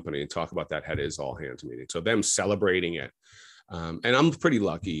my company, and talk about that at his all hands meeting. So them celebrating it. And I'm pretty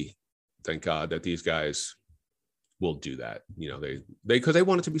lucky, thank God, that these guys will do that. Because they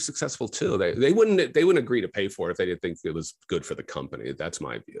want it to be successful too. They wouldn't agree to pay for it if they didn't think it was good for the company. That's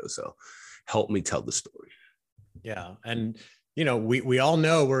my view. So help me tell the story. Yeah. And, we all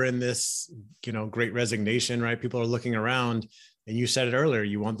know we're in this, great resignation, right? People are looking around, and you said it earlier,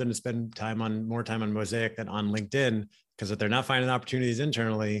 you want them to spend more time on Mosaic than on LinkedIn, because if they're not finding opportunities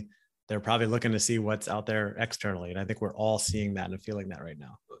internally, they're probably looking to see what's out there externally. And I think we're all seeing that and feeling that right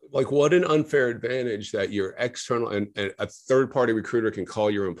now. Like, what an unfair advantage that your external and a third-party recruiter can call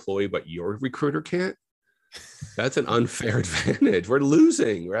your employee, but your recruiter can't. That's an unfair advantage. We're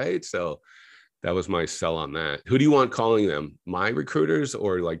losing, right? So that was my sell on that. Who do you want calling them? My recruiters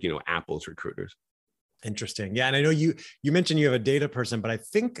or Apple's recruiters? Interesting. Yeah. And I know you mentioned you have a data person, but I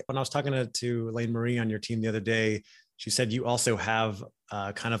think when I was talking to Elaine Marie on your team the other day, she said you also have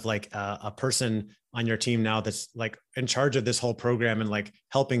kind of like a person on your team now that's like in charge of this whole program and like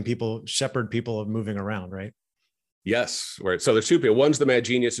helping people, shepherd people of moving around, right? Yes. Right. So there's 2 people. One's the mad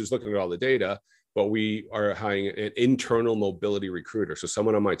genius who's looking at all the data, but we are hiring an internal mobility recruiter. So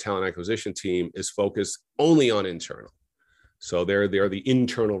someone on my talent acquisition team is focused only on internal. So they're the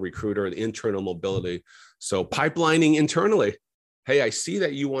internal recruiter, the internal mobility. So pipelining internally. Hey, I see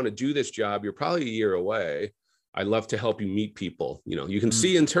that you want to do this job. You're probably a year away. I'd love to help you meet people. You can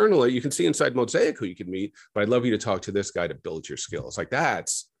see internally, you can see inside Mosaic who you can meet, but I'd love you to talk to this guy to build your skills. Like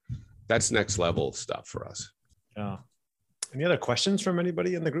that's next level stuff for us. Yeah. Any other questions from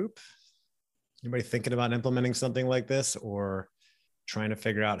anybody in the group? Anybody thinking about implementing something like this or trying to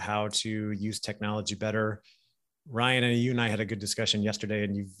figure out how to use technology better? Ryan, and you and I had a good discussion yesterday,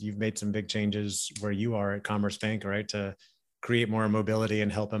 and you've made some big changes where you are at Commerce Bank, right, to create more mobility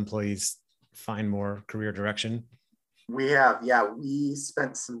and help employees find more career direction. We have, yeah. We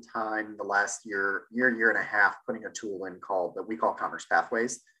spent some time the last year and a half putting a tool in that we call Commerce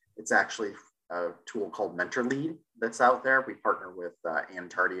Pathways. It's actually a tool called Mentor Lead that's out there. We partner with Ann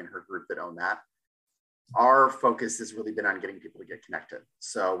Tardy and her group that own that. Our focus has really been on getting people to get connected.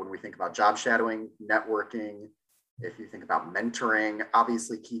 So when we think about job shadowing, networking, if you think about mentoring,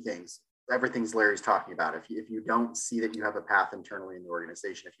 obviously key things, everything's Larry's talking about. If you don't see that you have a path internally in the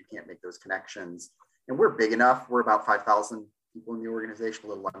organization, if you can't make those connections, and we're big enough, we're about 5,000 people in the organization, a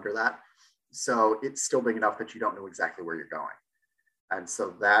little under that. So it's still big enough that you don't know exactly where you're going. And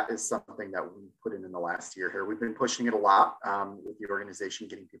so that is something that we put in the last year here. We've been pushing it a lot with the organization,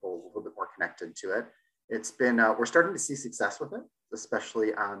 getting people a little bit more connected to it. It's been, we're starting to see success with it,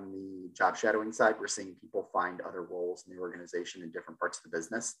 especially on the job shadowing side. We're seeing people find other roles in the organization in different parts of the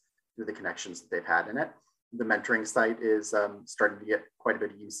business through the connections that they've had in it. The mentoring site is starting to get quite a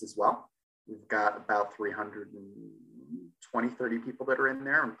bit of use as well. We've got about 30 people that are in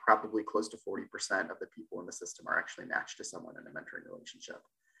there, and probably close to 40% of the people in the system are actually matched to someone in a mentoring relationship.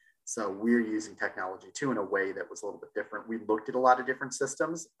 So we're using technology too in a way that was a little bit different. We looked at a lot of different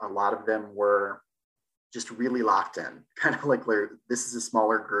systems. A lot of them were just really locked in, kind of like Larry, this is a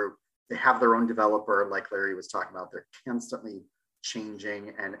smaller group. They have their own developer, like Larry was talking about. They're constantly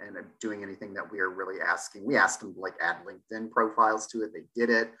changing and doing anything that we are really asking. We asked them to like add LinkedIn profiles to it. They did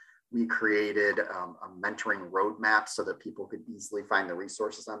it. We created a mentoring roadmap so that people could easily find the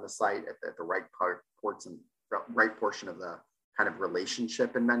resources on the site at the right right portion of the kind of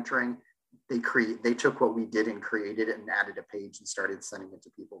relationship in mentoring. They took what we did and created it and added a page and started sending it to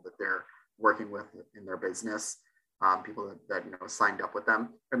people that they're working with in their business, people that signed up with them.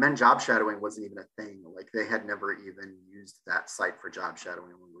 And then job shadowing wasn't even a thing. Like they had never even used that site for job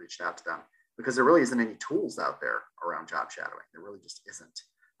shadowing when we reached out to them, because there really isn't any tools out there around job shadowing. There really just isn't,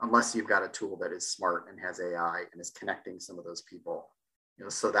 unless you've got a tool that is smart and has AI and is connecting some of those people.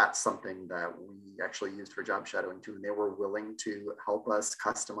 So that's something that we actually used for job shadowing too. And they were willing to help us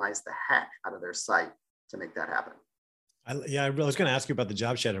customize the heck out of their site to make that happen. I was going to ask you about the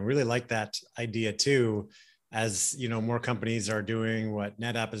job shadowing. I really like that idea too. As more companies are doing what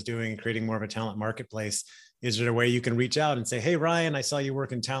NetApp is doing, creating more of a talent marketplace. Is there a way you can reach out and say, hey, Ryan, I saw you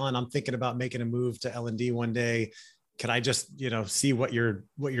work in talent. I'm thinking about making a move to L&D one day. Can I just, see what your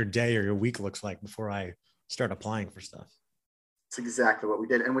day or your week looks like before I start applying for stuff? It's exactly what we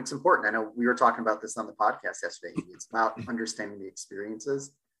did. And what's important, I know we were talking about this on the podcast yesterday. It's about understanding the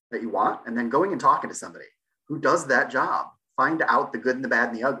experiences that you want, and then going and talking to somebody who does that job. Find out the good and the bad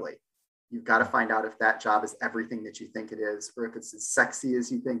and the ugly. You've got to find out if that job is everything that you think it is, or if it's as sexy as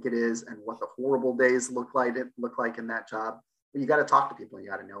you think it is, and what the horrible days look like in that job. But you got to talk to people, and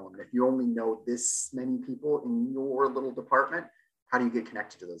you got to know them. And if you only know this many people in your little department, how do you get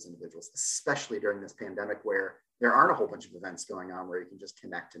connected to those individuals, especially during this pandemic where there aren't a whole bunch of events going on where you can just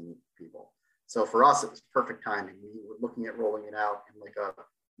connect and meet people. So for us, it was perfect timing. We were looking at rolling it out in like a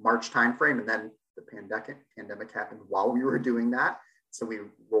March timeframe, and then the pandemic happened while we were doing that. So we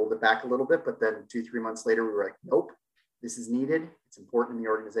rolled it back a little bit, but then 2-3 months later, we were like, nope, this is needed. It's important in the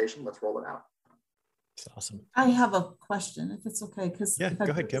organization. Let's roll it out. It's awesome. I have a question, if it's okay, because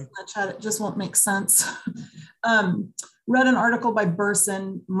go ahead, Kim. Chat, it just won't make sense. Read an article by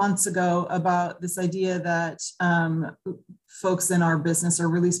Burson months ago about this idea that folks in our business are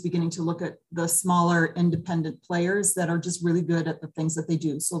really beginning to look at the smaller independent players that are just really good at the things that they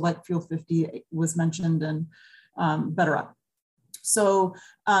do. So like Fuel 50 was mentioned, and BetterUp. So,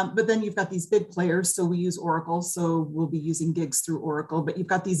 but then you've got these big players. So we use Oracle. So we'll be using gigs through Oracle, but you've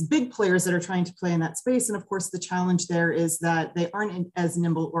got these big players that are trying to play in that space. And of course, the challenge there is that they aren't as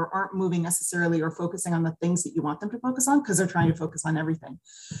nimble or aren't moving necessarily or focusing on the things that you want them to focus on, because they're trying to focus on everything.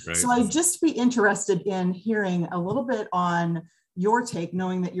 Right. So I'd just be interested in hearing a little bit on your take,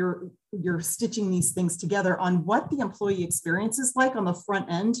 knowing that you're stitching these things together, on what the employee experience is like on the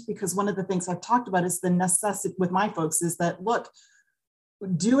front end. Because one of the things I've talked about is the necessity with my folks is that, look,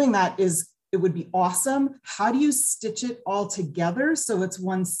 doing that it would be awesome. How do you stitch it all together so it's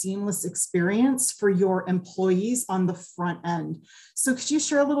one seamless experience for your employees on the front end? So could you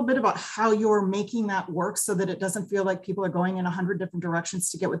share a little bit about how you're making that work so that it doesn't feel like people are going in 100 different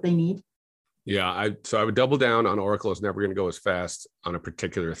directions to get what they need? Yeah, so I would double down on Oracle is never going to go as fast on a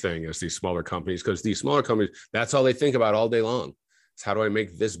particular thing as these smaller companies, because these smaller companies, that's all they think about all day long. It's how do I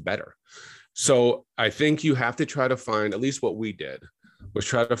make this better? So I think you have to try to find, at least what we did, was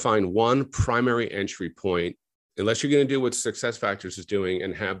try to find one primary entry point, unless you're going to do what SuccessFactors is doing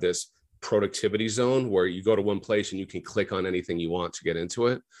and have this productivity zone where you go to one place and you can click on anything you want to get into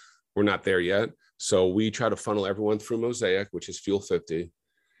it. We're not there yet. So we try to funnel everyone through Mosaic, which is Fuel 50,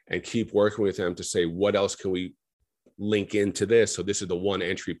 and keep working with them to say, what else can we link into this? So this is the one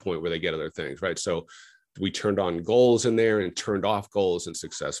entry point where they get other things, right? So we turned on goals in there and turned off goals in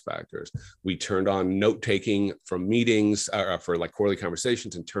SuccessFactors. We turned on note-taking from meetings for like quarterly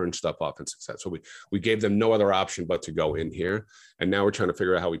conversations and turned stuff off in Success. So we gave them no other option but to go in here. And now we're trying to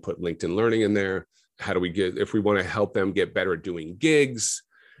figure out how we put LinkedIn Learning in there. How do we get, if we want to help them get better at doing gigs,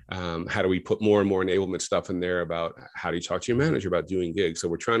 how do we put more and more enablement stuff in there about how do you talk to your manager about doing gigs? So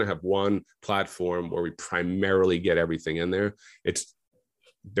we're trying to have one platform where we primarily get everything in there.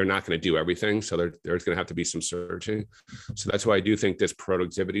 They're not going to do everything. So there's going to have to be some searching. So that's why I do think this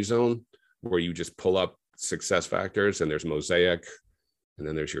productivity zone where you just pull up SuccessFactors and there's Mosaic, and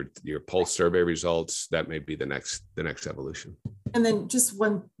then there's your pulse survey results. That may be the next evolution. And then just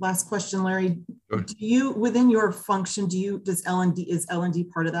one last question, Larry. Sure. Do you, within your function, is L&D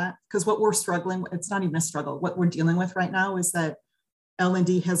part of that? Because what we're struggling with, it's not even a struggle. What we're dealing with right now is that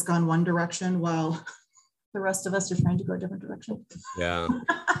L&D has gone one direction while the rest of us are trying to go a different direction. Yeah.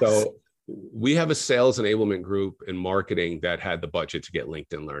 So we have a sales enablement group in marketing that had the budget to get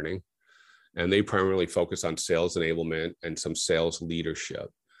LinkedIn Learning. And they primarily focus on sales enablement and some sales leadership.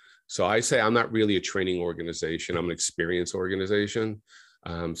 So I say I'm not really a training organization. I'm an experience organization.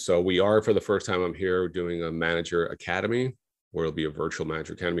 So we are, for the first time I'm here, doing a manager academy, where it'll be a virtual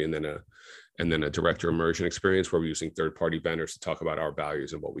manager academy, and then a director immersion experience where we're using third-party vendors to talk about our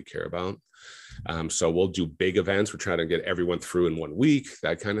values and what we care about. So we'll do big events. We're trying to get everyone through in 1 week,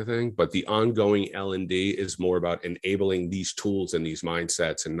 that kind of thing. But the ongoing L&D is more about enabling these tools and these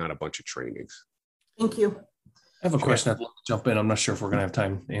mindsets and not a bunch of trainings. Thank you. I have a question I'd love to jump in. I'm not sure if we're going to have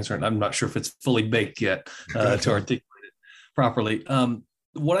time to answer it. I'm not sure if it's fully baked yet to articulate it properly.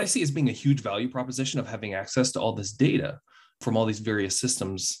 What I see as being a huge value proposition of having access to all this data from all these various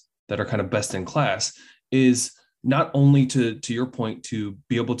systems that are kind of best in class is not only to your point, to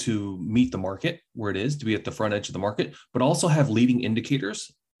be able to meet the market where it is, to be at the front edge of the market, but also have leading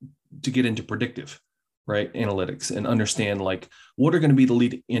indicators to get into predictive, right, analytics and understand like what are going to be the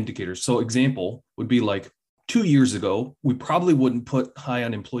lead indicators. So example would be like 2 years ago, we probably wouldn't put high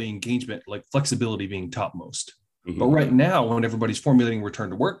on employee engagement, like flexibility being topmost. Mm-hmm. But right now, when everybody's formulating return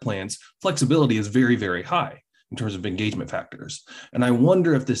to work plans, flexibility is very, very high in terms of engagement factors. And I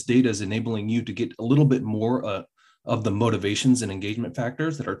wonder if this data is enabling you to get a little bit more of the motivations and engagement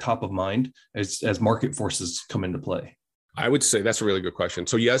factors that are top of mind as market forces come into play. I would say that's a really good question.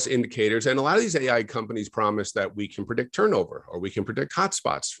 So yes, indicators. And a lot of these AI companies promise that we can predict turnover or we can predict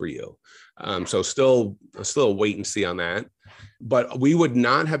hotspots for you. So still wait and see on that. But we would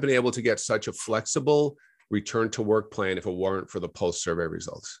not have been able to get such a flexible return to work plan if it weren't for the pulse survey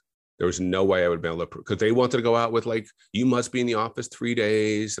results. There was no way I would be able to, because they wanted to go out with like, you must be in the office 3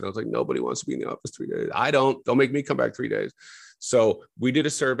 days. And I was like, nobody wants to be in the office 3 days. Don't make me come back 3 days. So we did a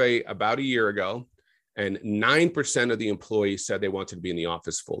survey about a year ago, and 9% of the employees said they wanted to be in the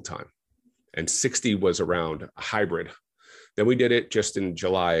office full time, and 60 was around a hybrid. Then we did it just in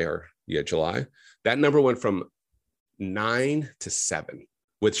July. That number went from 9 to 7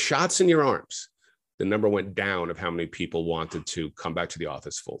 with shots in your arms. The number went down of how many people wanted to come back to the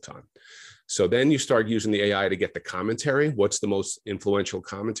office full time. So then you start using the AI to get the commentary. What's the most influential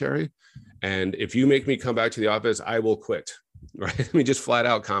commentary? And if you make me come back to the office, I will quit. Right? I mean, just flat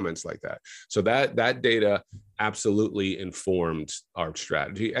out comments like that. So that data absolutely informed our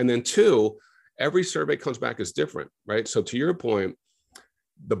strategy. And then 2, every survey comes back as different, right? So to your point,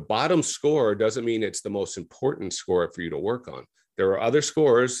 the bottom score doesn't mean it's the most important score for you to work on. There are other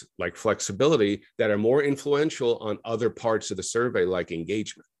scores like flexibility that are more influential on other parts of the survey, like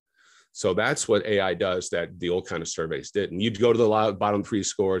engagement. So that's what AI does that the old kind of surveys did. And you'd go to the bottom 3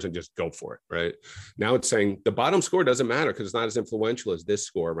 scores and just go for it, right? Now it's saying the bottom score doesn't matter because it's not as influential as this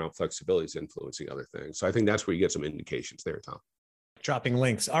score around flexibility is influencing other things. So I think that's where you get some indications there, Tom. Dropping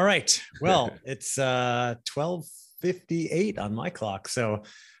links. All right. Well, it's 12:58 on my clock. So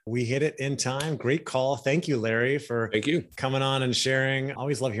we hit it in time. Great call. Thank you, Larry, for coming on and sharing.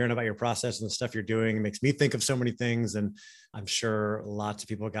 Always love hearing about your process and the stuff you're doing. It makes me think of so many things. And I'm sure lots of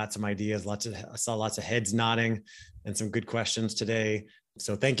people got some ideas. I saw lots of heads nodding and some good questions today.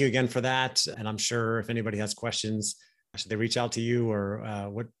 So thank you again for that. And I'm sure if anybody has questions, should they reach out to you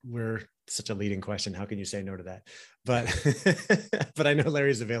or we're such a leading question. How can you say no to that? But I know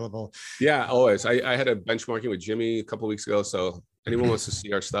Larry's available. Yeah, always. I had a benchmarking with Jimmy a couple of weeks ago. So anyone wants to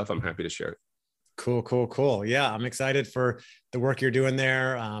see our stuff, I'm happy to share it. Cool. Yeah, I'm excited for the work you're doing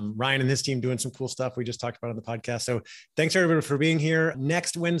there. Ryan and his team doing some cool stuff we just talked about on the podcast. So thanks everybody for being here.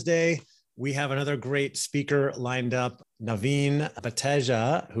 Next Wednesday, we have another great speaker lined up, Naveen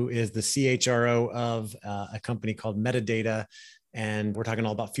Bateja, who is the CHRO of a company called Metadata. And we're talking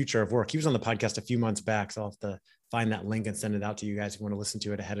all about future of work. He was on the podcast a few months back, so I'll have to find that link and send it out to you guys if you want to listen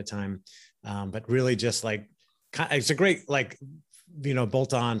to it ahead of time. But really just like, it's a great,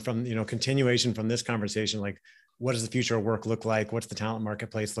 bolt on from, continuation from this conversation. Like, what does the future of work look like? What's the talent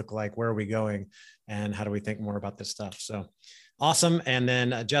marketplace look like? Where are we going? And how do we think more about this stuff? So awesome. And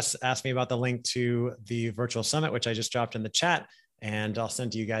then Jess asked me about the link to the virtual summit, which I just dropped in the chat, and I'll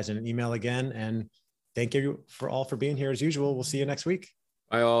send to you guys in an email again. And thank you for being here as usual. We'll see you next week.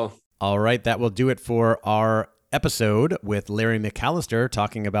 Bye all. All right. That will do it for our episode with Larry McAllister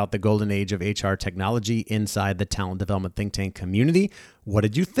talking about the golden age of HR technology inside the talent development think tank community. What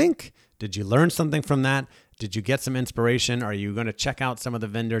did you think? Did you learn something from that? Did you get some inspiration? Are you going to check out some of the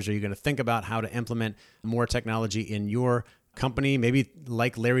vendors? Are you going to think about how to implement more technology in your company? Maybe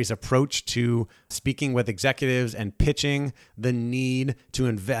like Larry's approach to speaking with executives and pitching the need to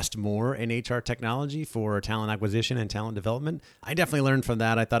invest more in HR technology for talent acquisition and talent development. I definitely learned from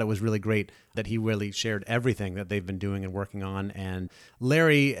that. I thought it was really great that he really shared everything that they've been doing and working on. And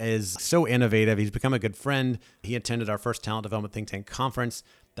Larry is so innovative. He's become a good friend. He attended our first Talent Development Think Tank conference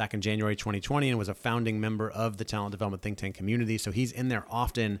back in January 2020 and was a founding member of the Talent Development Think Tank community. So he's in there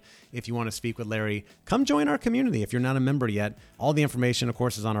often. If you want to speak with Larry, come join our community. If you're not a member yet, all the information, of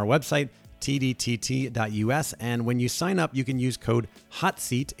course, is on our website, tdtt.us. And when you sign up, you can use code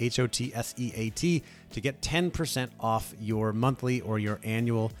HOTSEAT, HOTSEAT, to get 10% off your monthly or your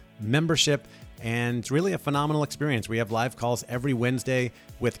annual membership. And it's really a phenomenal experience. We have live calls every Wednesday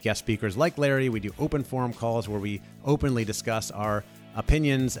with guest speakers like Larry. We do open forum calls where we openly discuss our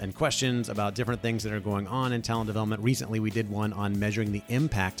opinions and questions about different things that are going on in talent development. Recently, we did one on measuring the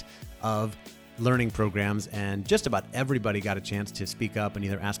impact of learning programs, and just about everybody got a chance to speak up and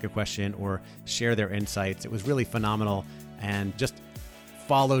either ask a question or share their insights. It was really phenomenal and just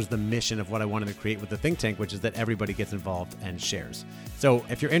follows the mission of what I wanted to create with the think tank, which is that everybody gets involved and shares. So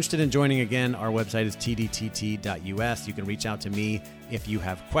if you're interested in joining again, our website is tdtt.us. You can reach out to me if you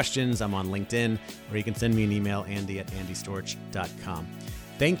have questions. I'm on LinkedIn, or you can send me an email, andy@andystorch.com.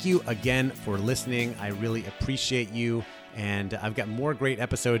 Thank you again for listening. I really appreciate you. And I've got more great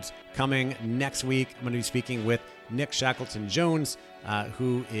episodes coming next week. I'm going to be speaking with Nick Shackleton-Jones,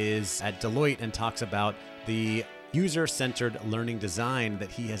 who is at Deloitte and talks about the user-centered learning design that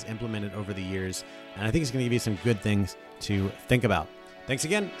he has implemented over the years. And I think it's going to give you some good things to think about. Thanks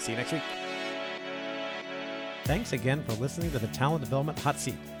again. See you next week. Thanks again for listening to the Talent Development Hot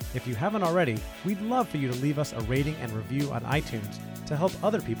Seat. If you haven't already, we'd love for you to leave us a rating and review on iTunes to help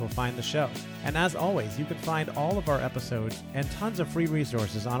other people find the show. And as always, you can find all of our episodes and tons of free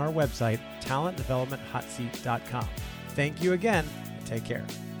resources on our website, talentdevelopmenthotseat.com. Thank you again, and take care.